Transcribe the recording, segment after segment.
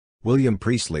William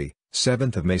Priestley,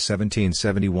 7th of May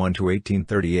 1771 to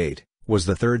 1838, was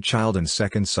the third child and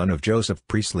second son of Joseph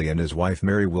Priestley and his wife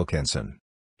Mary Wilkinson.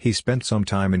 He spent some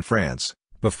time in France,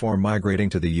 before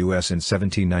migrating to the U.S. in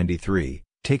 1793,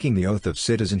 taking the oath of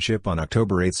citizenship on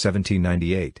October 8,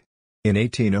 1798. In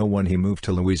 1801 he moved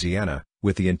to Louisiana,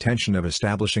 with the intention of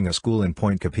establishing a school in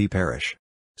Point Coupee Parish.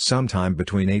 Sometime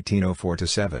between 1804 to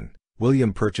 7,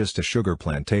 William purchased a sugar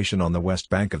plantation on the west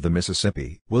bank of the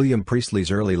Mississippi. William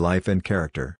Priestley's early life and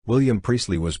character. William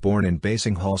Priestley was born in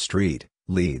Basinghall Street,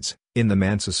 Leeds, in the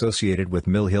manse associated with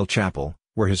Mill Hill Chapel,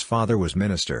 where his father was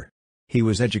minister. He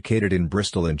was educated in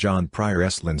Bristol and John Prior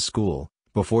Estlin School,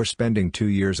 before spending 2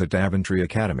 years at Daventry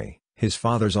Academy, his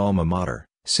father's alma mater,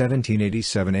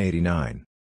 1787-89.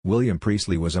 William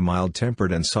Priestley was a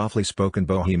mild-tempered and softly spoken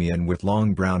bohemian with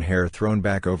long brown hair thrown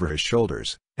back over his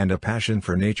shoulders, and a passion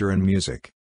for nature and music.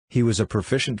 He was a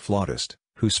proficient flautist,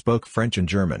 who spoke French and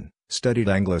German, studied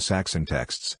Anglo-Saxon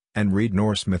texts, and read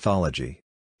Norse mythology.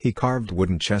 He carved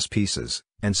wooden chess pieces,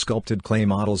 and sculpted clay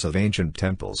models of ancient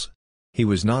temples. He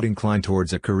was not inclined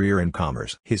towards a career in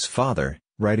commerce. His father,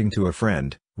 writing to a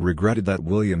friend, regretted that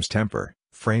William's temper,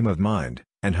 frame of mind,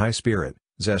 and high spirit,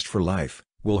 zest for life,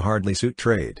 will hardly suit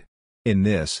trade. In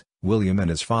this, William and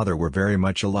his father were very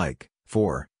much alike,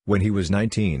 for, when he was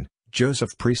 19,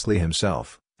 Joseph Priestley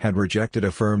himself, had rejected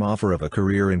a firm offer of a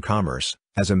career in commerce,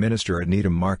 as a minister at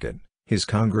Needham Market. His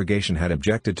congregation had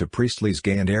objected to Priestley's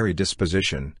gay and airy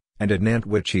disposition, and at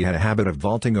Nantwich he had a habit of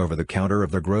vaulting over the counter of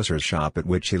the grocer's shop at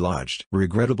which he lodged.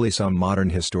 Regrettably, some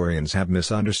modern historians have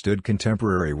misunderstood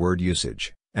contemporary word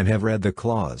usage, and have read the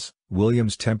clause,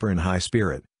 William's temper and high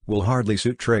spirit, will hardly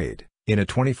suit trade, in a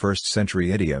 21st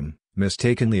century idiom,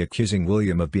 mistakenly accusing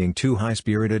William of being too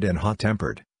high-spirited and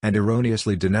hot-tempered, and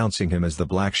erroneously denouncing him as the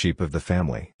black sheep of the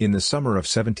family. In the summer of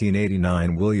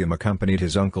 1789 William accompanied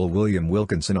his uncle William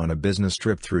Wilkinson on a business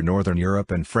trip through northern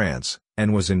Europe and France,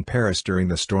 and was in Paris during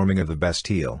the storming of the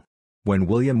Bastille. When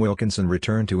William Wilkinson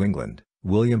returned to England,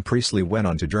 William Priestley went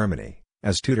on to Germany,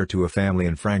 as tutor to a family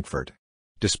in Frankfurt.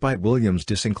 Despite William's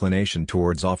disinclination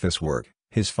towards office work,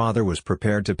 his father was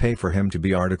prepared to pay for him to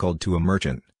be articled to a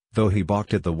merchant, though he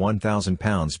balked at the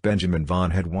 £1,000 Benjamin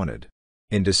Vaughan had wanted.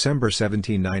 In December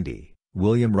 1790,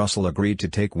 William Russell agreed to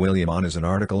take William on as an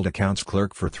articled accounts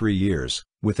clerk for 3 years,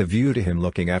 with a view to him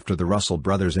looking after the Russell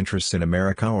brothers' interests in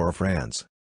America or France.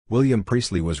 William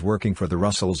Priestley was working for the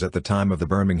Russells at the time of the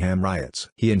Birmingham riots.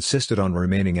 He insisted on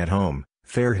remaining at home,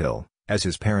 Fairhill, as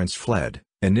his parents fled,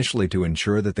 initially to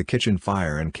ensure that the kitchen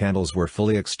fire and candles were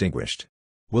fully extinguished.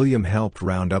 William helped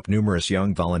round up numerous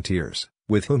young volunteers,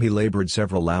 with whom he labored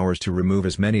several hours to remove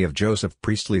as many of Joseph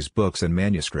Priestley's books and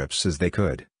manuscripts as they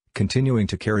could, continuing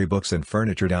to carry books and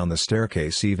furniture down the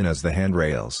staircase even as the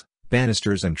handrails,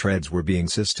 banisters and treads were being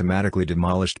systematically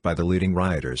demolished by the leading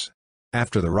rioters.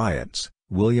 After the riots,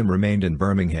 William remained in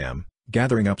Birmingham,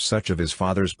 gathering up such of his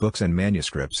father's books and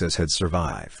manuscripts as had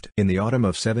survived. In the autumn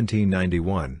of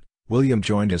 1791, William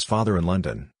joined his father in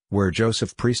London, where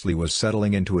Joseph Priestley was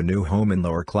settling into a new home in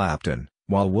Lower Clapton,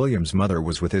 while William's mother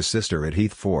was with his sister at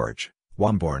Heath Forge,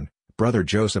 Wombourne. Brother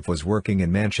Joseph was working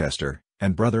in Manchester,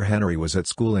 and brother Henry was at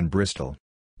school in Bristol.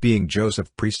 Being Joseph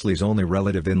Priestley's only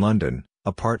relative in London,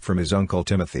 apart from his uncle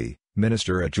Timothy,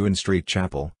 minister at Jewin Street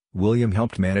Chapel, William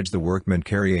helped manage the workmen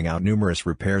carrying out numerous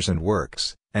repairs and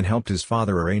works, and helped his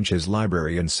father arrange his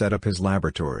library and set up his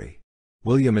laboratory.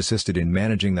 William assisted in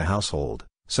managing the household,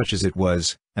 such as it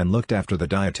was, and looked after the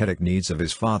dietetic needs of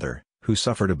his father, who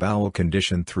suffered a bowel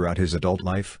condition throughout his adult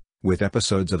life, with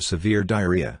episodes of severe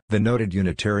diarrhea. The noted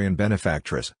Unitarian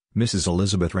benefactress, Mrs.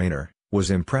 Elizabeth Rayner,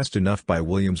 was impressed enough by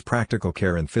William's practical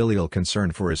care and filial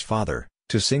concern for his father,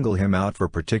 to single him out for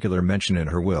particular mention in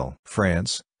her will.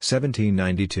 France,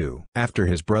 1792. After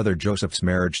his brother Joseph's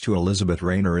marriage to Elizabeth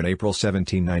Rayner in April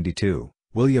 1792,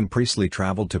 William Priestley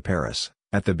traveled to Paris,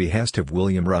 at the behest of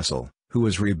William Russell, who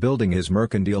was rebuilding his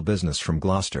mercantile business from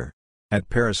Gloucester. At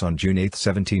Paris on June 8,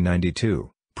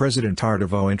 1792, President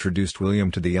Tardiveau introduced William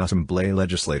to the Assemblée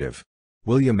Legislative.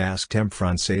 William asked M.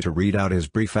 Francais to read out his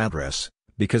brief address,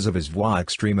 because of his voix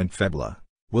extreme and faible.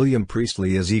 William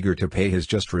Priestley is eager to pay his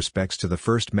just respects to the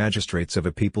first magistrates of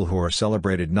a people who are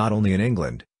celebrated not only in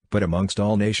England, but amongst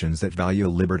all nations that value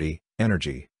liberty,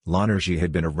 energy. L'Énergie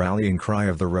had been a rallying cry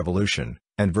of the Revolution,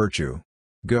 and virtue.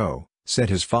 Go, said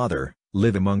his father,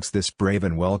 live amongst this brave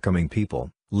and welcoming people,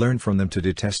 learn from them to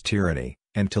detest tyranny,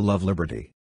 and to love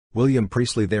liberty. William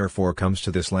Priestley therefore comes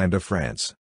to this land of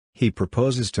France. He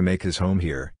proposes to make his home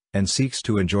here, and seeks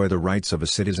to enjoy the rights of a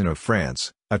citizen of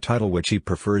France, a title which he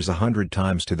prefers 100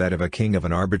 times to that of a king of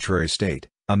an arbitrary state,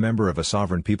 a member of a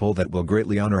sovereign people that will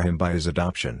greatly honor him by his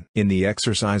adoption. In the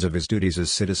exercise of his duties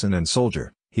as citizen and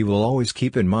soldier, He will always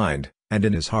keep in mind, and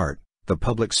in his heart, the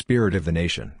public spirit of the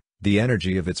nation, the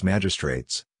energy of its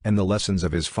magistrates, and the lessons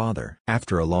of his father."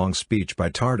 After a long speech by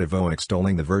Tardiveau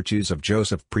extolling the virtues of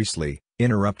Joseph Priestley,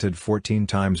 interrupted 14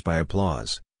 times by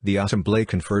applause, the Assemblée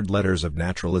conferred letters of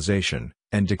naturalization,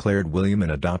 and declared William an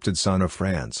adopted son of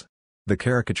France. The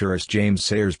caricaturist James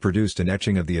Sayers produced an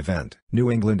etching of the event.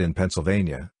 New England and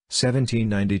Pennsylvania,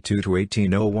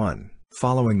 1792–1801.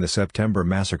 Following the September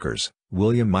massacres,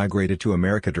 William migrated to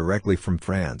America directly from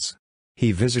France.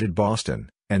 He visited Boston,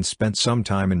 and spent some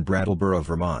time in Brattleboro,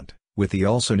 Vermont, with the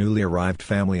also newly arrived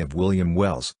family of William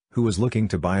Wells, who was looking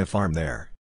to buy a farm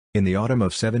there. In the autumn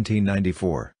of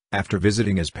 1794, after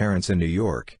visiting his parents in New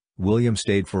York, William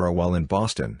stayed for a while in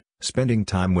Boston, spending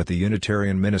time with the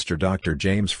Unitarian minister Dr.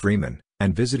 James Freeman,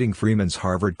 and visiting Freeman's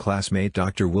Harvard classmate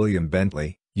Dr. William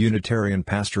Bentley, Unitarian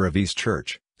pastor of East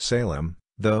Church, Salem,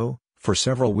 though, for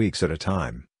several weeks at a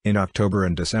time. In October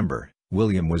and December,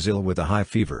 William was ill with a high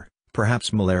fever,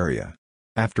 perhaps malaria.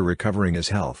 After recovering his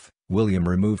health, William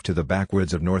removed to the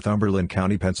backwoods of Northumberland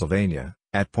County, Pennsylvania,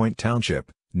 at Point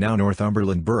Township, now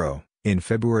Northumberland Borough, in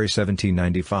February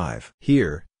 1795.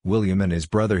 Here, William and his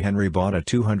brother Henry bought a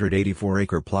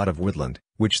 284-acre plot of woodland,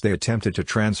 which they attempted to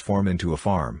transform into a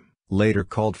farm, later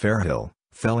called Fairhill,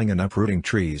 felling and uprooting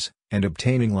trees, and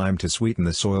obtaining lime to sweeten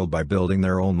the soil by building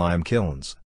their own lime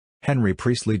kilns. Henry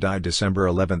Priestley died December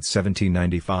 11,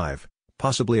 1795,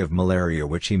 possibly of malaria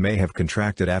which he may have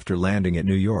contracted after landing at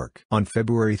New York. On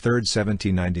February 3,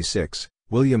 1796,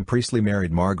 William Priestley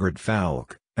married Margaret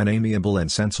Falk, an amiable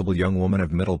and sensible young woman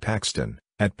of Middle Paxton,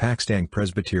 at Paxtang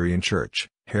Presbyterian Church,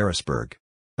 Harrisburg.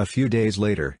 A few days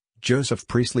later, Joseph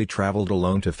Priestley traveled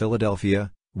alone to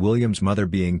Philadelphia, William's mother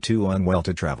being too unwell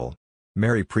to travel.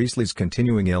 Mary Priestley's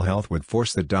continuing ill health would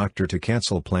force the doctor to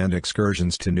cancel planned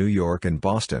excursions to New York and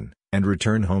Boston, and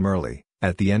return home early.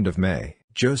 At the end of May,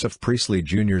 Joseph Priestley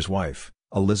Jr.'s wife,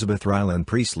 Elizabeth Ryland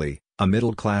Priestley, a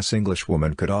middle-class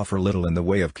Englishwoman, could offer little in the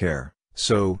way of care,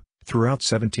 so, throughout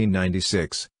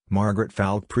 1796, Margaret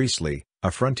Falk Priestley, a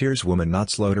frontierswoman not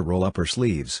slow to roll up her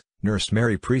sleeves, nursed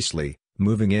Mary Priestley,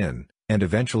 moving in, and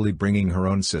eventually bringing her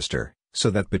own sister, so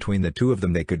that between the two of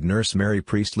them they could nurse Mary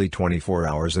Priestley 24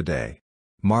 hours a day.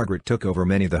 Margaret took over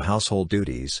many of the household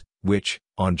duties, which,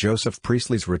 on Joseph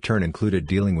Priestley's return, included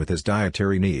dealing with his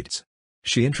dietary needs.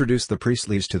 She introduced the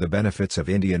Priestleys to the benefits of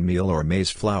Indian meal or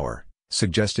maize flour,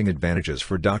 suggesting advantages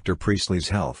for Dr. Priestley's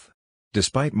health.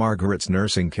 Despite Margaret's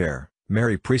nursing care,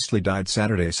 Mary Priestley died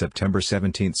Saturday, September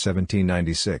 17,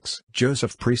 1796.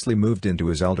 Joseph Priestley moved into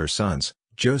his elder son's,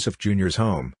 Joseph Jr.'s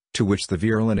home, to which the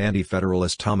virulent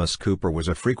anti-federalist Thomas Cooper was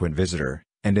a frequent visitor,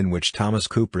 and in which Thomas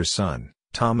Cooper's son,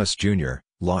 Thomas Jr.,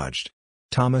 lodged.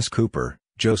 Thomas Cooper,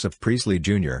 Joseph Priestley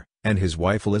Jr., and his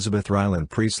wife Elizabeth Ryland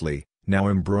Priestley, now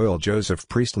embroiled Joseph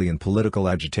Priestley in political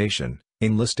agitation,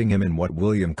 enlisting him in what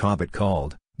William Cobbett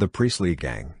called, the Priestley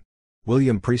Gang.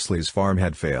 William Priestley's farm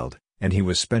had failed, and he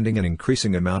was spending an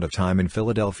increasing amount of time in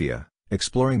Philadelphia,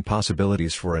 exploring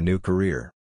possibilities for a new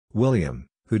career. William,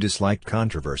 who disliked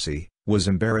controversy, was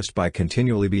embarrassed by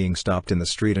continually being stopped in the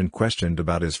street and questioned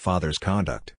about his father's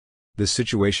conduct. The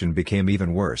situation became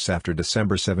even worse after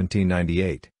December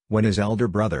 1798, when his elder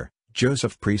brother,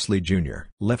 Joseph Priestley Jr.,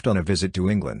 left on a visit to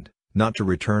England, not to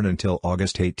return until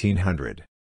August 1800.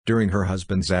 During her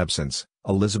husband's absence,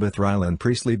 Elizabeth Ryland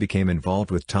Priestley became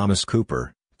involved with Thomas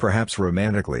Cooper, perhaps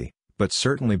romantically, but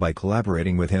certainly by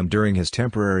collaborating with him during his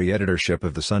temporary editorship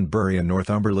of the Sunbury and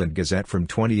Northumberland Gazette from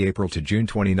 20 April to June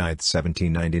 29,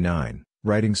 1799,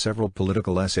 writing several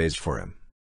political essays for him.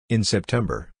 In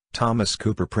September, Thomas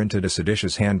Cooper printed a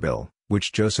seditious handbill,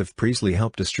 which Joseph Priestley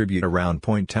helped distribute around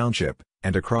Point Township,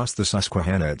 and across the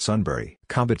Susquehanna at Sunbury.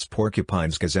 Cobbett's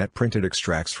Porcupine's Gazette printed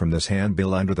extracts from this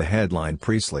handbill under the headline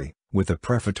Priestley, with a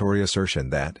prefatory assertion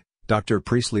that, Dr.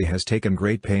 Priestley has taken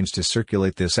great pains to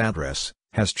circulate this address,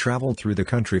 has traveled through the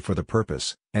country for the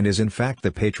purpose, and is in fact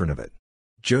the patron of it.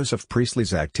 Joseph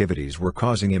Priestley's activities were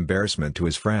causing embarrassment to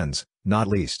his friends, not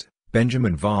least,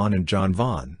 Benjamin Vaughan and John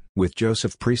Vaughan. With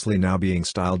Joseph Priestley now being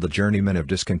styled the journeyman of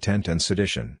discontent and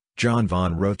sedition, John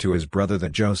Vaughan wrote to his brother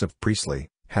that Joseph Priestley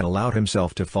had allowed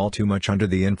himself to fall too much under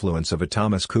the influence of a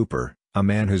Thomas Cooper, a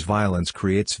man whose violence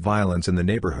creates violence in the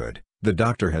neighborhood. The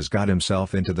doctor has got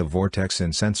himself into the vortex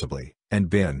insensibly, and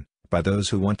been, by those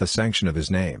who want the sanction of his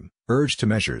name, urged to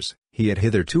measures he had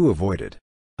hitherto avoided.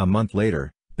 A month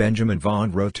later, Benjamin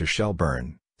Vaughan wrote to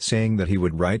Shelburne, saying that he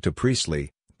would write to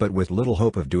Priestley, but with little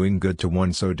hope of doing good to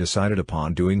one so decided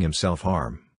upon doing himself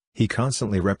harm. He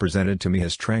constantly represented to me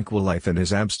his tranquil life and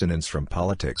his abstinence from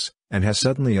politics, and has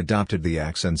suddenly adopted the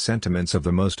acts and sentiments of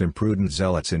the most imprudent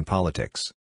zealots in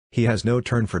politics. He has no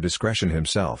turn for discretion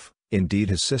himself, indeed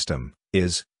his system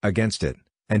is against it,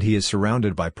 and he is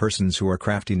surrounded by persons who are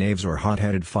crafty knaves or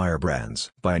hot-headed firebrands.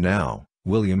 By now,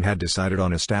 William had decided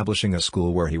on establishing a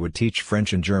school where he would teach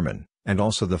French and German, and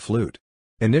also the flute.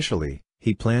 Initially,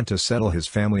 he planned to settle his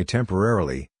family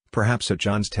temporarily, perhaps at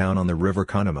Johnstown on the River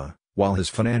Conemaugh, while his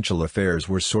financial affairs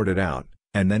were sorted out,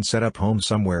 and then set up home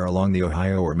somewhere along the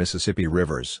Ohio or Mississippi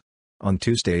rivers. On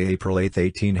Tuesday, April 8,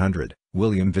 1800,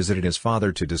 William visited his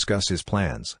father to discuss his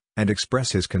plans, and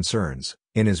express his concerns,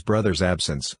 in his brother's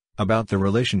absence, about the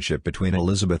relationship between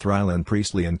Elizabeth Ryland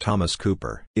Priestley and Thomas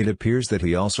Cooper. It appears that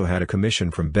he also had a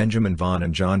commission from Benjamin Vaughan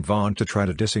and John Vaughan to try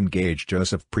to disengage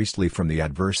Joseph Priestley from the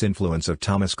adverse influence of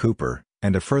Thomas Cooper,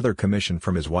 and a further commission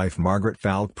from his wife Margaret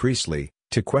Falk Priestley,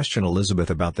 to question Elizabeth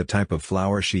about the type of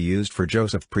flour she used for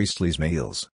Joseph Priestley's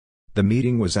meals. The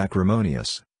meeting was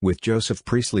acrimonious, with Joseph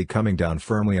Priestley coming down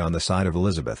firmly on the side of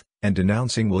Elizabeth, and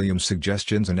denouncing William's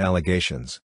suggestions and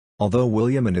allegations. Although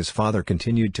William and his father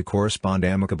continued to correspond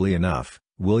amicably enough,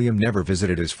 William never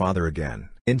visited his father again.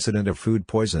 Incident of food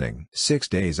poisoning. 6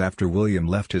 days after William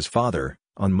left his father,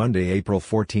 on Monday, April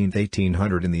 14,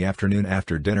 1800 in the afternoon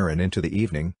after dinner and into the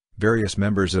evening, various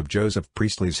members of Joseph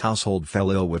Priestley's household fell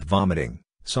ill with vomiting,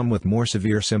 some with more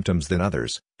severe symptoms than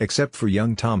others, except for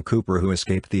young Tom Cooper who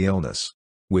escaped the illness.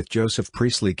 With Joseph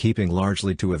Priestley keeping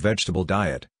largely to a vegetable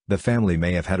diet, the family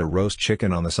may have had a roast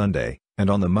chicken on the Sunday, and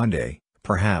on the Monday,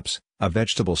 perhaps, a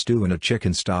vegetable stew and a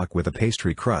chicken stock with a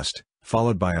pastry crust,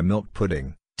 followed by a milk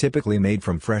pudding, typically made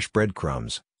from fresh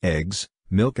breadcrumbs, eggs,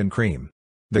 milk and cream.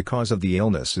 The cause of the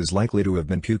illness is likely to have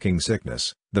been puking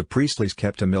sickness. The Priestleys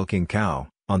kept a milking cow,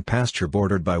 on pasture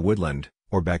bordered by woodland,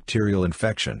 or bacterial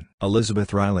infection.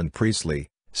 Elizabeth Ryland Priestley,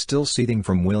 still seething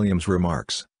from William's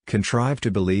remarks, contrived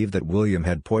to believe that William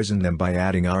had poisoned them by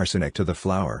adding arsenic to the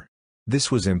flour. This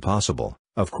was impossible,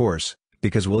 of course,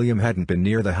 because William hadn't been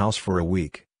near the house for a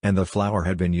week, and the flour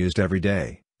had been used every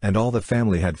day, and all the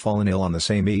family had fallen ill on the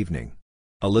same evening.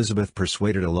 Elizabeth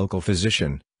persuaded a local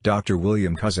physician, Dr.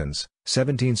 William Cousins,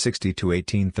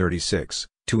 1760–1836,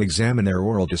 to examine their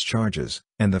oral discharges,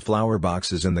 and the flour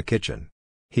boxes in the kitchen.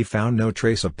 He found no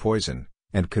trace of poison,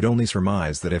 and could only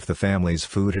surmise that if the family's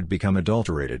food had become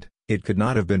adulterated, it could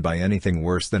not have been by anything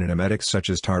worse than an emetic such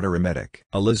as tartar emetic.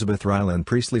 Elizabeth Ryland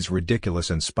Priestley's ridiculous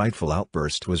and spiteful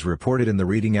outburst was reported in the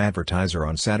Reading Advertiser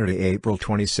on Saturday, April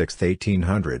 26,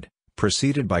 1800,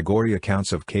 preceded by gory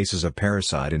accounts of cases of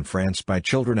parricide in France by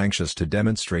children anxious to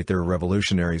demonstrate their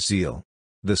revolutionary zeal.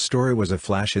 The story was a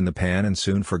flash in the pan and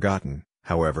soon forgotten,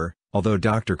 however, although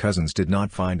Dr. Cousins did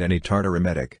not find any tartar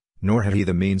emetic, nor had he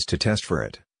the means to test for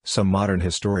it. Some modern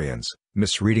historians,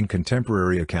 misreading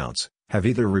contemporary accounts, have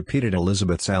either repeated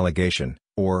Elizabeth's allegation,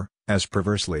 or, as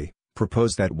perversely,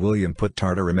 proposed that William put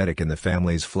tartar emetic in the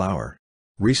family's flour.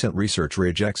 Recent research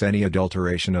rejects any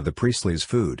adulteration of the Priestleys'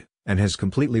 food, and has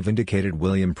completely vindicated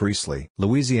William Priestley.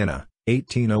 Louisiana,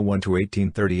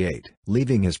 1801–1838.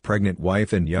 Leaving his pregnant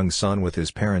wife and young son with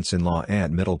his parents-in-law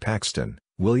at Middle Paxton,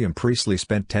 William Priestley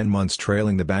spent 10 months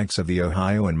trailing the banks of the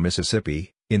Ohio and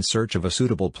Mississippi, in search of a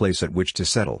suitable place at which to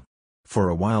settle. For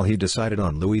a while he decided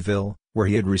on Louisville, where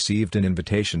he had received an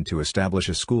invitation to establish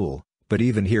a school, but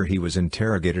even here he was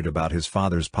interrogated about his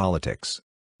father's politics.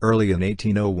 Early in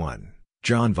 1801,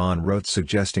 John Vaughan wrote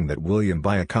suggesting that William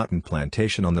buy a cotton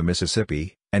plantation on the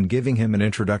Mississippi, and giving him an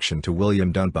introduction to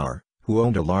William Dunbar, who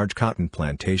owned a large cotton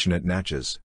plantation at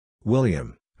Natchez.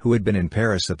 William, who had been in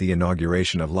Paris at the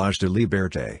inauguration of L'Age de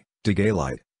Liberté,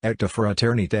 d'égalité, et de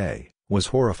fraternité, was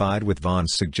horrified with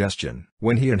Vaughan's suggestion.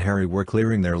 When he and Harry were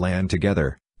clearing their land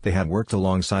together, they had worked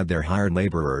alongside their hired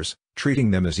laborers,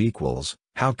 treating them as equals.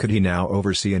 How could he now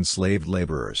oversee enslaved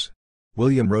laborers?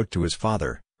 William wrote to his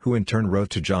father, who in turn wrote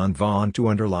to John Vaughan to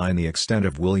underline the extent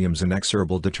of William's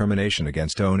inexorable determination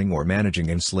against owning or managing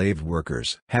enslaved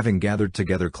workers. Having gathered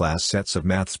together class sets of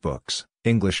maths books,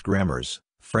 English grammars,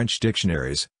 French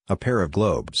dictionaries, a pair of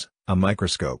globes, a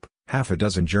microscope, half a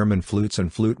dozen German flutes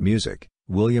and flute music,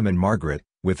 William and Margaret,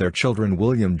 with their children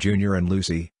William Jr. and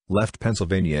Lucy, left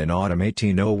Pennsylvania in autumn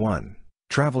 1801,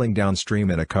 traveling downstream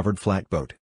in a covered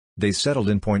flatboat. They settled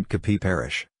in Point Capee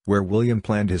Parish, where William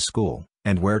planned his school,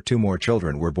 and where 2 more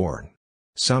children were born.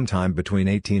 Sometime between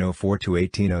 1804 to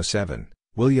 1807,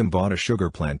 William bought a sugar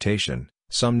plantation,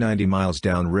 some 90 miles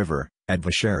downriver, at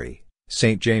Vacherie,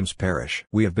 St. James Parish.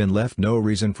 We have been left no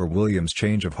reason for William's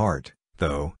change of heart,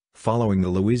 though, following the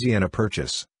Louisiana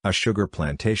Purchase, a sugar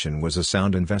plantation was a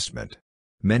sound investment.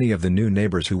 Many of the new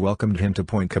neighbors who welcomed him to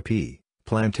Point Capee,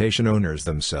 plantation owners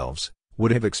themselves,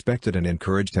 would have expected and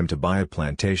encouraged him to buy a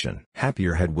plantation.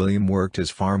 Happier had William worked his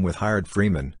farm with hired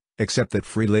freemen, except that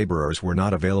free laborers were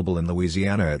not available in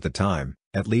Louisiana at the time,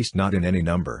 at least not in any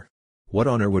number. What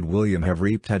honor would William have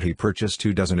reaped had he purchased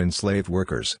 24 enslaved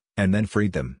workers, and then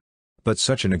freed them? but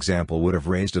such an example would have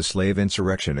raised a slave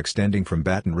insurrection extending from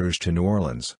Baton Rouge to New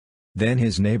Orleans. Then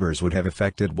his neighbors would have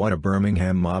effected what a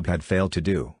Birmingham mob had failed to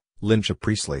do: lynch a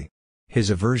Priestley. His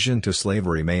aversion to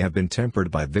slavery may have been tempered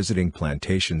by visiting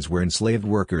plantations where enslaved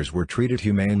workers were treated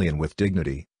humanely and with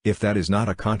dignity, if that is not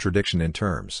a contradiction in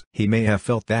terms. He may have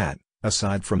felt that,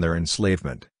 aside from their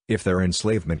enslavement, if their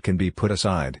enslavement can be put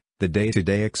aside, the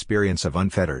day-to-day experience of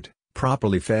unfettered,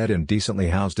 properly fed and decently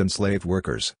housed enslaved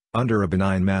workers, under a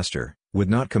benign master, would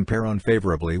not compare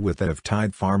unfavorably with that of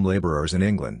tied farm laborers in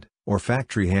England, or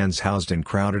factory hands housed in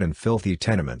crowded and filthy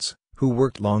tenements, who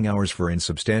worked long hours for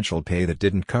insubstantial pay that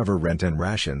didn't cover rent and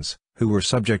rations, who were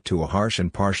subject to a harsh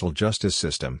and partial justice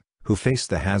system, who faced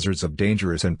the hazards of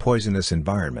dangerous and poisonous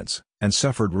environments, and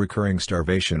suffered recurring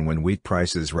starvation when wheat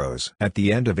prices rose. At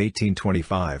the end of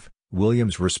 1825,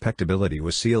 William's respectability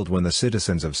was sealed when the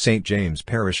citizens of St. James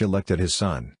Parish elected his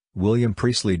son, William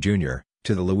Priestley, Jr.,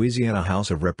 to the Louisiana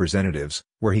House of Representatives,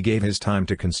 where he gave his time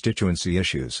to constituency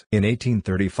issues. In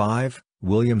 1835,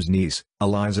 William's niece,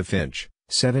 Eliza Finch,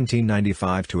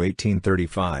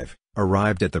 1795–1835,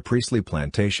 arrived at the Priestley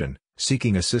plantation,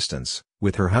 seeking assistance,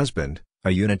 with her husband,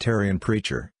 a Unitarian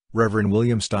preacher, Reverend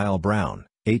William Style Brown,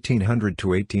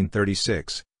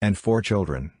 1800–1836, and 4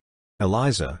 children.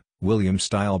 Eliza, William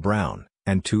Style Brown,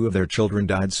 and 2 of their children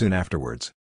died soon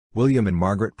afterwards. William and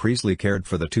Margaret Priestley cared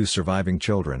for the 2 surviving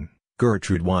children,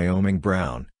 Gertrude Wyoming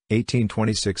Brown,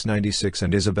 1826–96,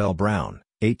 and Isabel Brown,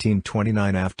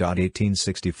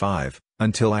 1829–1865,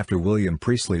 until after William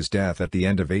Priestley's death at the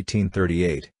end of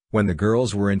 1838, when the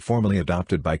girls were informally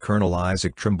adopted by Colonel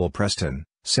Isaac Trimble Preston,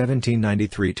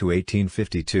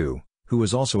 1793–1852, who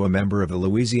was also a member of the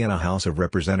Louisiana House of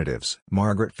Representatives.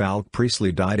 Margaret Falk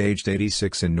Priestley died aged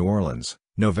 86 in New Orleans,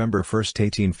 November 1,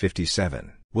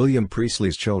 1857. William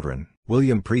Priestley's children.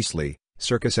 William Priestley,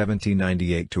 circa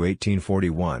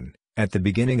 1798–1841, at the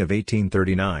beginning of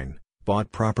 1839,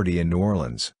 bought property in New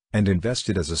Orleans, and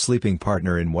invested as a sleeping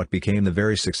partner in what became the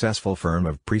very successful firm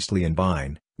of Priestley &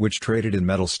 Bine, which traded in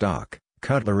metal stock,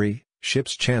 cutlery,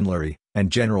 ship's chandlery,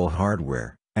 and general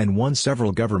hardware, and won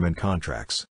several government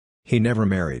contracts. He never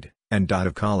married, and died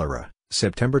of cholera,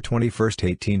 September 21,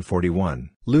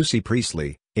 1841. Lucy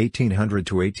Priestley,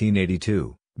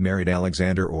 1800–1882, married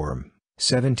Alexander Orme,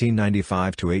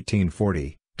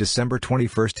 1795–1840, December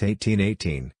 21,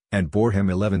 1818, and bore him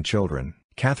 11 children.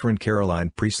 Catherine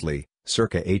Caroline Priestley,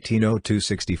 circa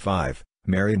 1802–65,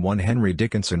 married one Henry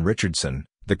Dickinson Richardson,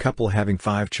 the couple having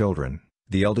 5 children,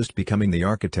 the eldest becoming the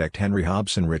architect Henry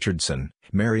Hobson Richardson,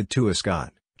 married to a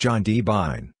Scot, John D.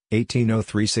 Bine,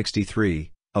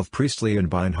 1803–63, of Priestley &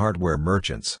 Bine hardware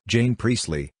merchants. Jane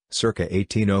Priestley, circa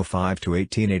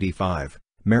 1805–1885,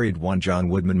 married one John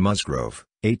Woodman Musgrove,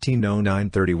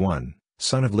 1809–31,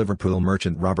 son of Liverpool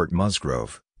merchant Robert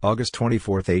Musgrove, August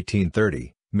 24,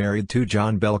 1830, married to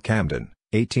John Bell Camden,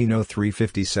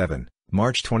 1803–57,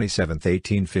 March 27,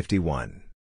 1851.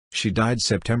 She died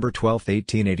September 12,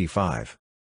 1885.